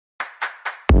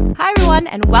Hi, everyone,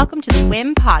 and welcome to the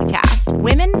WIM podcast.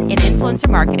 Women in Influencer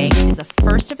Marketing is a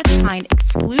first-of-its-kind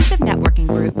exclusive networking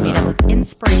group made up of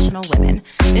inspirational women.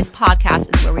 This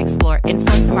podcast is where we explore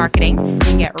influencer marketing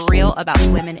and get real about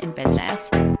women in business.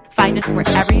 Find us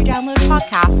wherever you download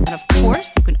podcasts, and of course,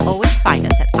 you can always find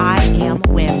us at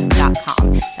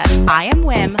iamwim.com. That's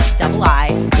iamwim.com.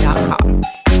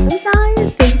 Hey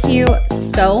guys, thank you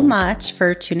so much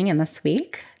for tuning in this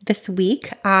week. This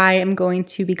week, I am going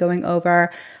to be going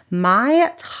over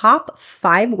my top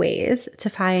 5 ways to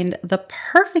find the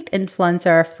perfect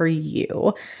influencer for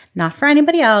you. Not for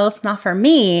anybody else, not for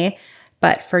me,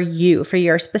 but for you, for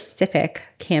your specific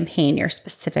campaign, your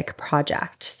specific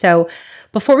project. So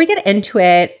before we get into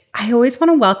it, I always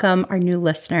want to welcome our new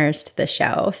listeners to the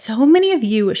show. So many of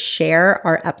you share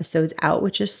our episodes out,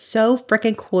 which is so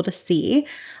freaking cool to see.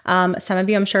 Some of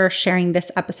you, I'm sure, are sharing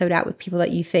this episode out with people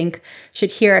that you think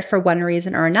should hear it for one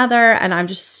reason or another. And I'm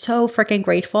just so freaking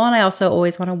grateful. And I also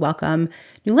always want to welcome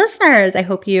new listeners. I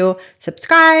hope you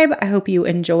subscribe. I hope you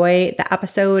enjoy the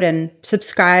episode and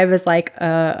subscribe as like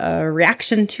a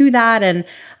reaction to that. And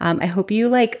I hope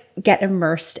you get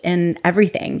immersed in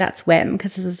everything that's WIM,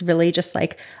 because this is really just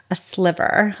like a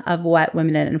sliver of what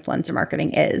women in influencer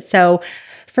marketing is. So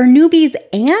for newbies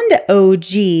and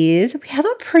OGs, we have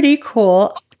a pretty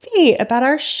cool update about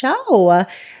our show.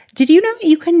 Did you know that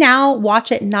you can now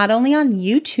watch it not only on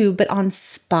YouTube, but on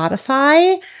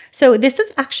Spotify? So this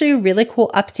is actually a really cool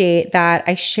update that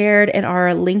I shared in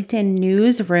our LinkedIn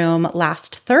newsroom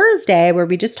last Thursday, where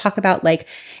we just talk about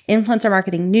influencer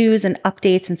marketing news and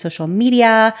updates and social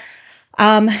media.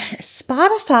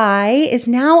 Spotify is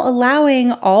now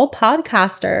allowing all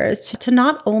podcasters to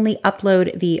not only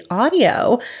upload the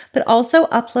audio, but also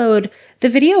upload the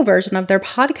video version of their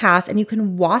podcast, and you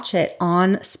can watch it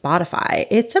on Spotify.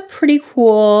 It's a pretty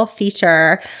cool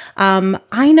feature.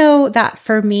 I know that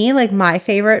for me, my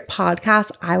favorite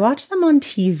podcasts, I watch them on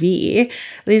TV.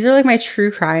 These are my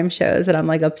true crime shows that I'm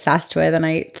obsessed with. And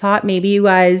I thought maybe you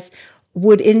guys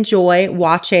would enjoy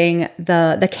watching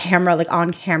the camera,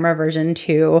 on camera version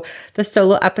too. The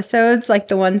solo episodes,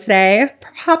 the ones today,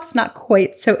 perhaps not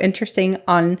quite so interesting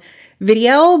on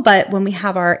video, but when we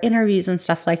have our interviews and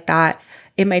stuff like that,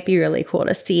 it might be really cool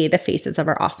to see the faces of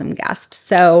our awesome guests.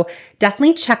 So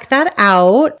definitely check that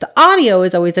out. The audio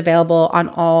is always available on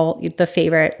all the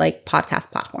favorite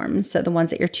podcast platforms. So the ones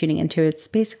that you're tuning into, it's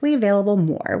basically available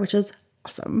more, which is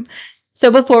awesome. So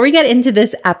before we get into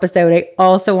this episode, I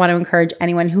also want to encourage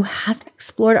anyone who hasn't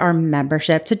explored our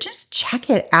membership to just check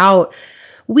it out.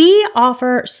 We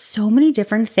offer so many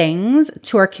different things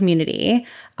to our community,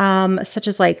 such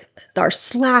as our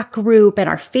Slack group and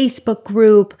our Facebook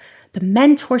group. The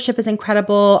mentorship is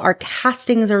incredible. Our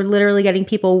castings are literally getting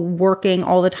people working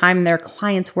all the time, their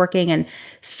clients working and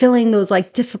filling those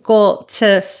difficult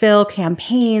to fill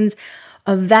campaigns.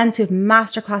 Events, we have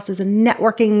masterclasses and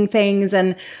networking things,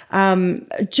 and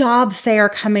job fair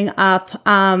coming up,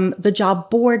 the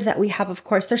job board that we have, of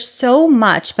course. There's so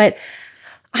much, but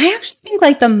I actually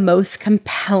think the most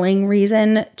compelling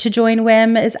reason to join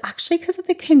WIM is actually because of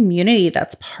the community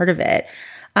that's part of it.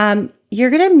 You're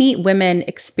going to meet women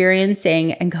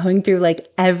experiencing and going through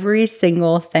every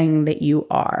single thing that you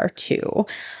are too.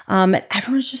 And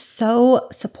everyone's just so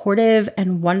supportive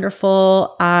and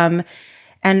wonderful. And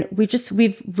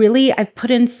I've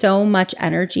put in so much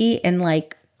energy in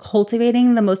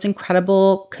cultivating the most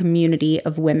incredible community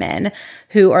of women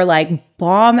who are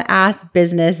bomb ass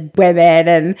business women.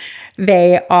 And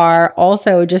they are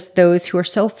also just those who are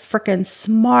so freaking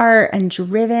smart and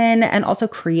driven and also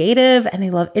creative, and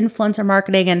they love influencer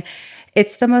marketing. And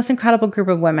it's the most incredible group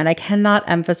of women. I cannot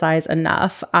emphasize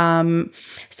enough.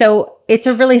 So it's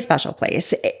a really special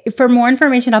place. For more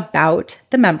information about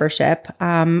the membership,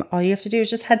 all you have to do is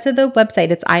just head to the website.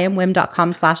 It's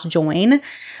iamwim.com/join.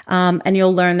 And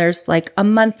you'll learn there's a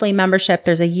monthly membership.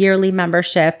 There's a yearly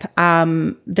membership.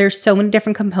 There's so many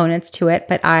different components to it,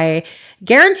 but I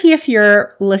guarantee if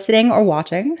you're listening or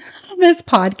watching this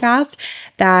podcast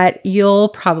that you'll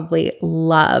probably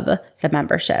love the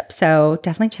membership. So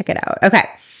definitely check it out. Okay.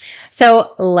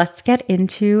 So let's get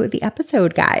into the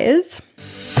episode, guys.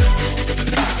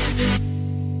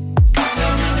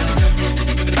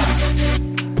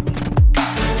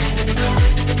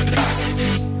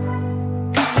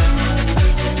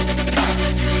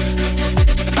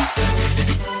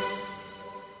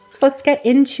 Let's get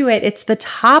into it. It's the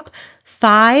top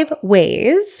 5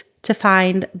 ways to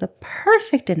find the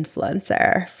perfect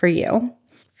influencer for you. All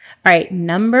right,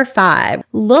 number 5,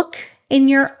 look in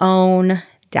your own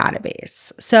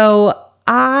database. So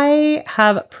I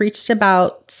have preached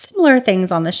about similar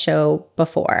things on the show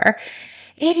before.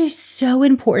 It is so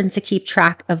important to keep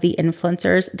track of the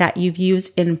influencers that you've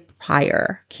used in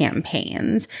prior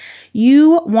campaigns.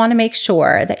 You want to make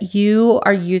sure that you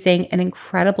are using an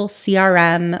incredible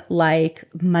CRM like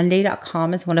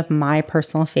Monday.com is one of my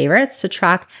personal favorites to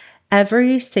track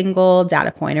every single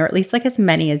data point, or at least like as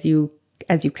many as you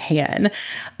can.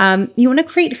 You want to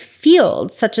create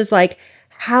fields such as like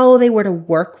how they were to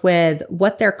work with,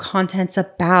 what their content's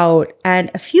about, and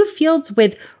a few fields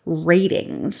with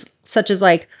ratings, such as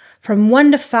like from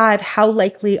 1 to 5, how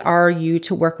likely are you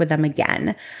to work with them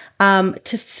again?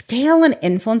 To scale an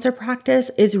influencer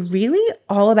practice is really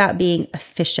all about being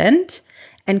efficient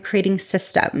and creating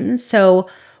systems. So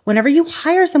whenever you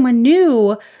hire someone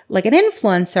new, like an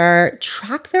influencer,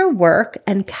 track their work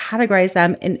and categorize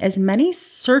them in as many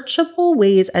searchable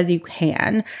ways as you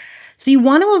can. So you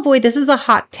want to avoid, this is a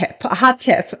hot tip,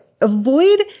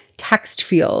 avoid text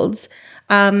fields.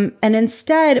 And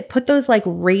instead put those like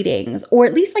ratings or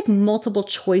at least like multiple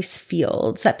choice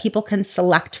fields that people can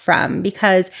select from.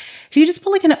 Because if you just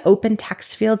put like an open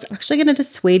text field, it's actually going to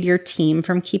dissuade your team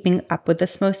from keeping up with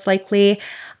this most likely.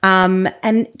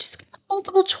 And just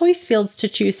multiple choice fields to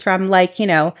choose from, like,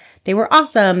 they were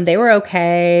awesome, they were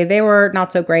okay, they were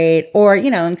not so great, or,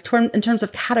 in terms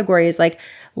of categories like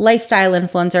lifestyle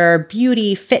influencer,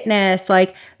 beauty, fitness,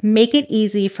 like make it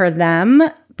easy for them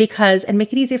and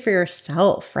make it easy for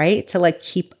yourself, right? To like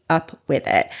keep up with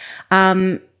it.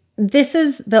 This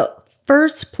is the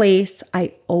first place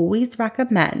I always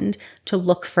recommend to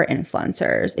look for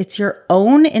influencers. It's your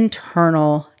own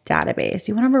internal database.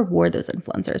 You want to reward those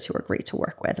influencers who are great to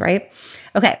work with, right?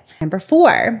 Okay. Number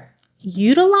 4,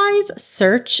 utilize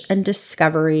search and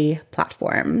discovery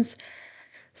platforms.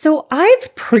 So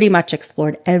I've pretty much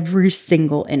explored every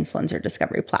single influencer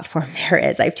discovery platform there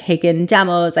is. I've taken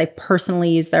demos. I personally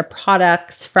use their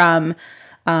products from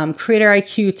Creator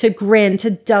IQ to Grin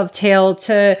to Dovetail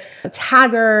to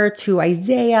Tagger to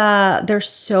Isaiah. There's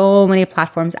so many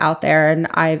platforms out there, and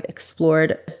I've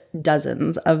explored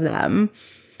dozens of them.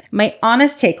 My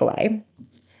honest takeaway,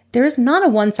 there is not a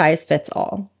one size fits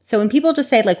all. So when people just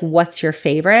say like, what's your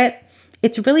favorite?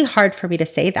 It's really hard for me to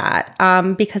say that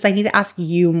because I need to ask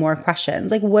you more questions.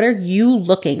 Like, what are you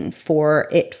looking for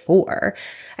it for?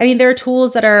 I mean, there are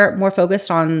tools that are more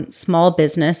focused on small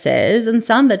businesses and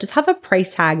some that just have a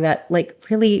price tag that like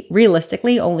really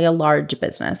realistically only a large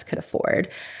business could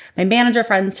afford. My manager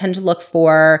friends tend to look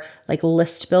for like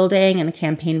list building and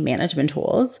campaign management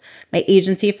tools. My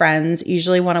agency friends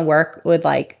usually want to work with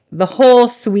like the whole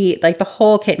suite, like the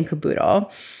whole kit and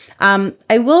caboodle.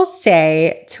 I will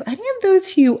say to any of those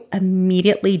who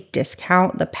immediately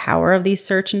discount the power of these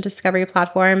search and discovery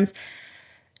platforms,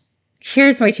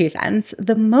 here's my 2 cents.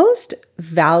 The most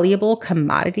valuable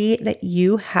commodity that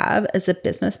you have as a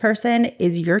business person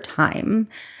is your time.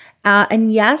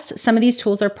 And yes, some of these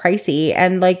tools are pricey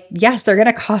and like, yes, they're going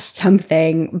to cost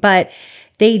something, but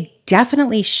they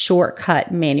definitely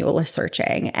shortcut manual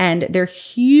searching, and they're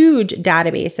huge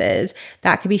databases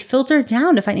that can be filtered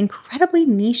down to find incredibly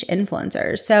niche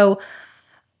influencers. So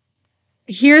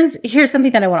here's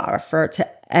something that I want to offer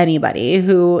to anybody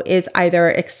who is either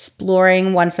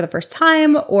exploring one for the first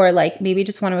time or like maybe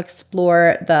just want to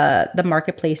explore the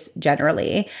marketplace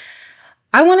generally.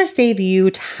 I want to save you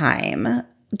time.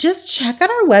 Just check out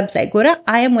our website. Go to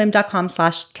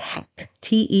iamwim.com/tech,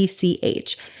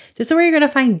 TECH. This is where you're going to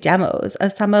find demos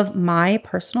of some of my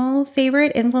personal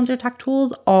favorite influencer tech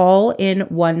tools all in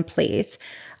one place.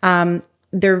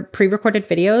 They're pre-recorded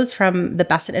videos from the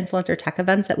Best at Influencer Tech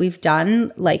events that we've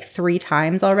done like 3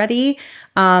 times already.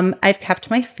 I've kept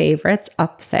my favorites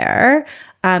up there.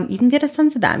 You can get a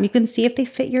sense of them. You can see if they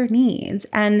fit your needs.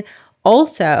 And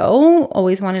also,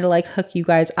 always wanted to like hook you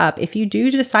guys up. If you do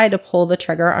decide to pull the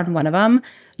trigger on one of them,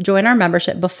 join our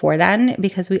membership before then,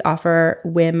 because we offer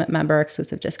WIM member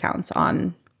exclusive discounts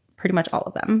on pretty much all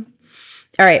of them.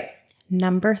 All right.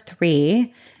 Number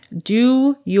 3,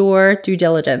 do your due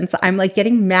diligence. I'm like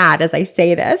getting mad as I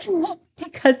say this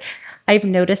because I've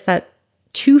noticed that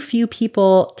too few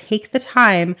people take the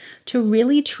time to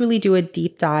really truly do a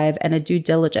deep dive and a due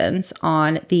diligence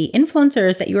on the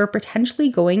influencers that you are potentially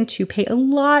going to pay a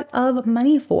lot of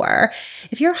money for.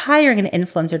 If you're hiring an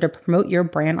influencer to promote your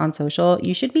brand on social,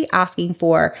 you should be asking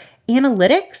for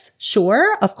analytics,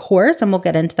 sure, of course, and we'll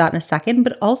get into that in a second,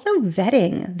 but also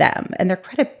vetting them and their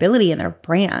credibility and their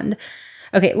brand.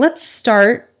 Okay, let's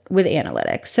start with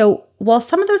analytics. So while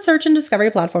some of the search and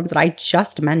discovery platforms that I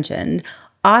just mentioned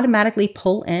automatically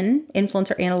pull in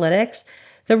influencer analytics,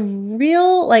 the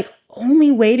real like only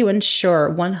way to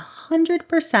ensure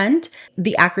 100%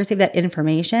 the accuracy of that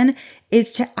information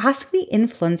is to ask the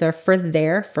influencer for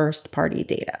their first party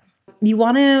data. You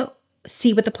want to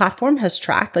see what the platform has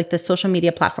tracked, like the social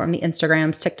media platform, the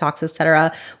Instagrams, TikToks,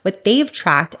 etc., what they've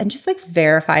tracked, and just like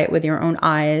verify it with your own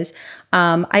eyes.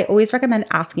 I always recommend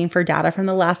asking for data from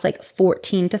the last like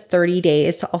 14 to 30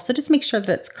 days to also just make sure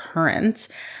that it's current.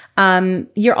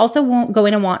 You're also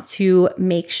going to want to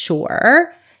make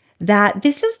sure that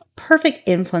this is the perfect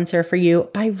influencer for you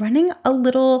by running a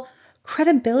little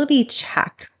credibility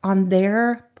check on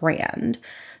their brand.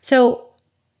 So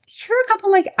here are a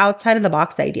couple like outside of the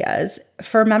box ideas.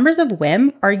 For members of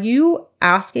WIM, are you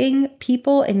asking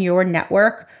people in your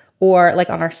network or like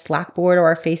on our Slack board or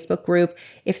our Facebook group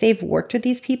if they've worked with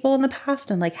these people in the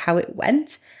past and like how it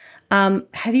went?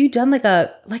 Have you done like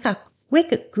a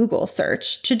quick Google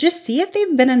search to just see if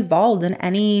they've been involved in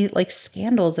any like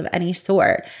scandals of any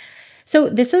sort? So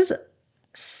this is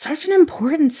such an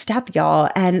important step, y'all.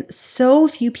 And so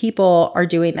few people are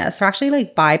doing this. They're actually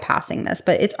like bypassing this,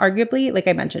 but it's arguably, like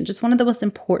I mentioned, just one of the most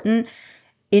important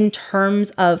in terms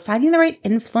of finding the right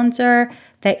influencer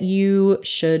that you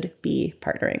should be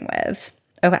partnering with.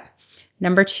 Okay.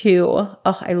 Number 2,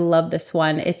 oh, I love this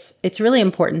one. It's really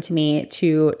important to me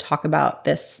to talk about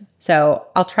this. So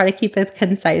I'll try to keep it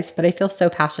concise, but I feel so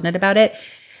passionate about it.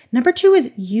 Number 2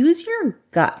 is use your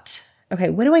gut. Okay,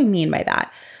 what do I mean by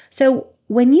that? So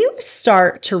when you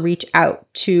start to reach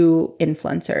out to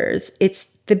influencers, it's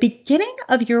the beginning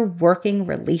of your working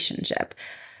relationship.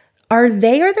 Are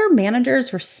they or their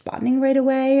managers responding right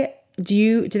away?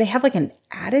 Do they have like an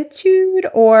attitude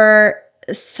or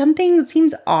something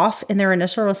seems off in their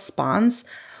initial response?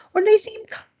 Or do they seem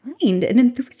kind and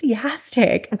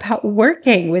enthusiastic about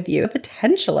working with you?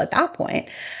 Potential at that point.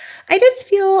 I just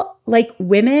feel like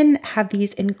women have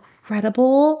these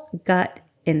incredible gut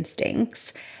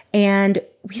instincts and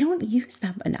we don't use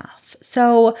them enough.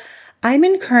 So I'm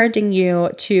encouraging you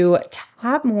to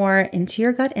tap more into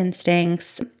your gut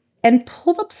instincts and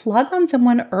pull the plug on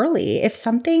someone early if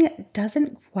something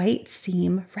doesn't quite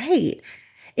seem right.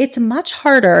 It's much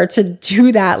harder to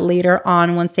do that later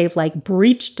on once they've like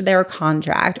breached their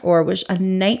contract or was a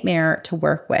nightmare to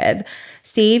work with.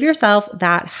 Save yourself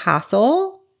that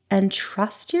hassle and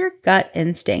trust your gut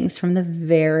instincts from the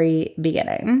very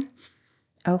beginning.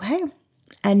 Okay.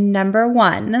 And number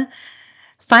 1,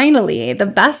 finally, the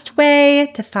best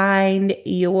way to find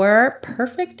your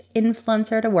perfect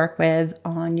influencer to work with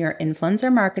on your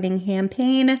influencer marketing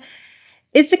campaign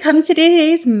is to come to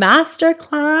today's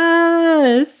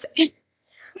masterclass. I'm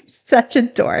such a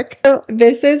dork. So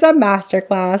this is a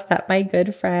masterclass that my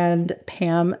good friend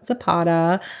Pam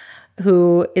Zapata,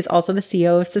 who is also the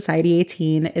CEO of Society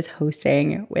 18, is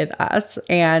hosting with us.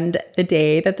 And the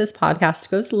day that this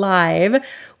podcast goes live,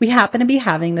 we happen to be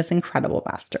having this incredible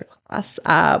masterclass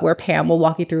where Pam will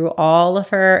walk you through all of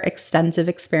her extensive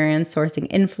experience sourcing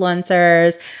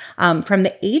influencers from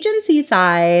the agency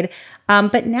side,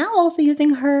 but now also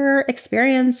using her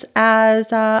experience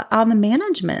as on the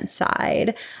management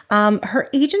side. Her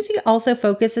agency also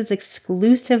focuses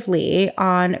exclusively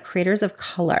on creators of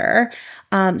color.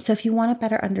 So if you want a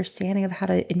better understanding of how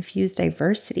to infuse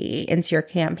diversity into your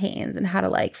campaigns and how to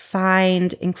like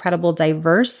find incredible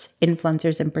diverse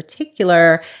influencers in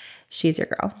particular, she's your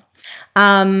girl.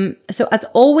 So as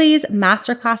always,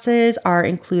 masterclasses are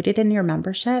included in your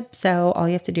membership. So all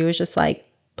you have to do is just like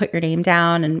put your name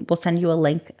down and we'll send you a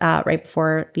link right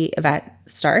before the event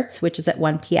starts, which is at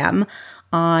 1 p.m.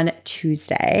 on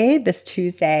Tuesday, this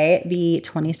Tuesday, the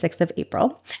 26th of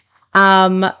April.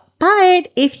 But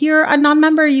if you're a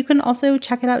non-member, you can also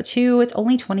check it out too. It's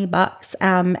only $20.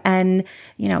 And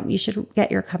you know, you should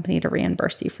get your company to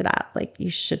reimburse you for that. Like you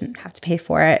shouldn't have to pay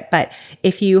for it. But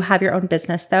if you have your own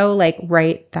business though, like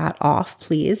write that off,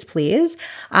 please.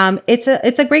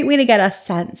 It's a great way to get a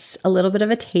sense, a little bit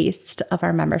of a taste of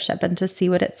our membership and to see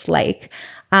what it's like.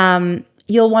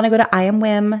 You'll want to go to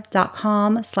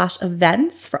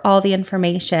iamwim.com/events for all the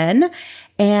information.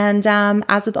 And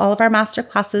as with all of our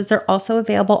masterclasses, they're also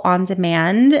available on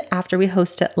demand after we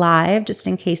host it live, just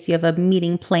in case you have a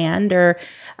meeting planned or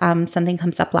something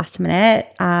comes up last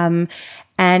minute. But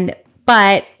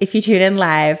if you tune in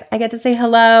live, I get to say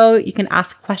hello. You can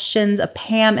ask questions of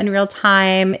Pam in real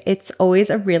time. It's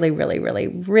always a really, really, really,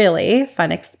 really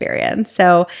fun experience.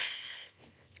 So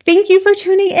thank you for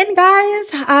tuning in, guys.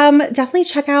 Definitely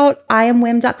check out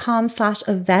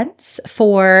iamwim.com/events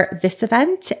for this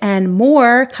event and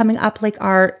more coming up, like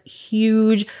our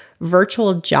huge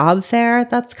virtual job fair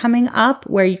that's coming up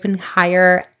where you can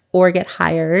hire or get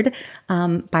hired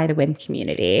by the WIM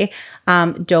community.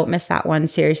 Don't miss that one.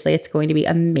 Seriously, it's going to be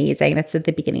amazing. It's at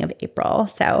the beginning of April.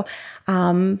 So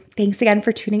thanks again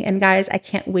for tuning in, guys. I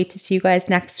can't wait to see you guys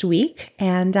next week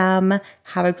and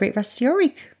have a great rest of your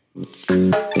week.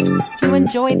 If you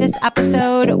enjoyed this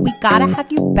episode, we gotta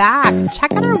have you back.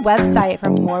 Check out our website for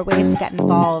more ways to get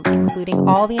involved, including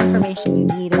all the information you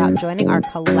need about joining our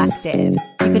collective.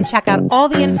 You can check out all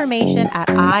the information at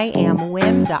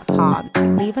iamwim.com.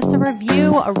 Leave us a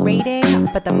review, a rating,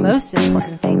 but the most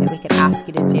important thing that we could ask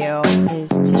you to do is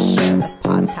to share this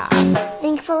podcast.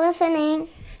 Thanks for listening.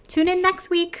 Tune in next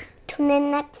week. Tune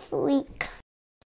in next week.